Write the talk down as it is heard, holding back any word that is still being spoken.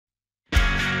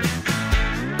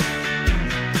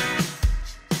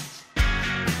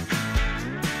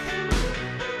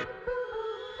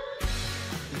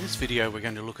video we're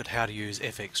going to look at how to use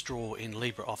FX Draw in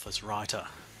LibreOffice Writer.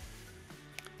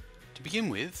 To begin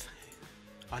with,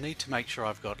 I need to make sure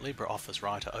I've got LibreOffice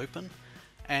Writer open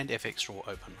and FX Draw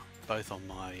open, both on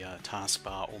my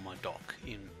taskbar or my dock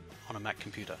on a Mac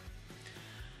computer.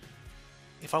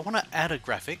 If I want to add a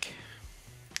graphic,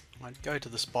 I go to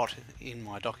the spot in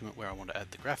my document where I want to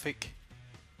add the graphic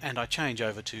and I change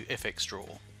over to FX Draw.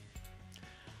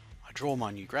 I draw my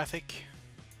new graphic.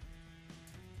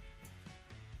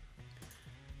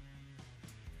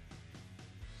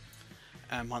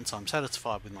 And once I'm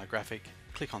satisfied with my graphic,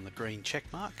 click on the green check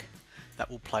mark.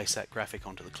 That will place that graphic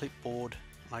onto the clipboard.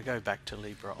 I go back to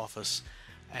LibreOffice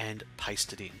and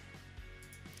paste it in.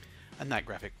 And that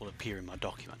graphic will appear in my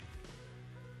document.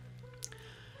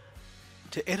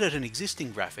 To edit an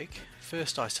existing graphic,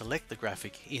 first I select the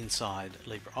graphic inside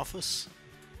LibreOffice,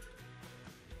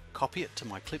 copy it to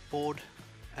my clipboard,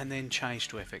 and then change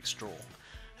to FX Draw.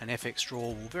 And FX Draw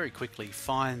will very quickly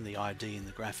find the ID in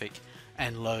the graphic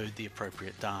and load the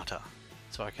appropriate data.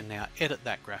 So I can now edit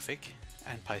that graphic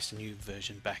and paste a new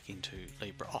version back into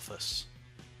LibreOffice.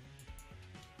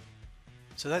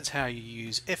 So that's how you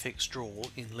use FX Draw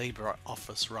in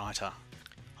LibreOffice Writer.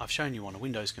 I've shown you on a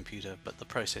Windows computer, but the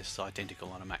process is identical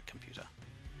on a Mac computer.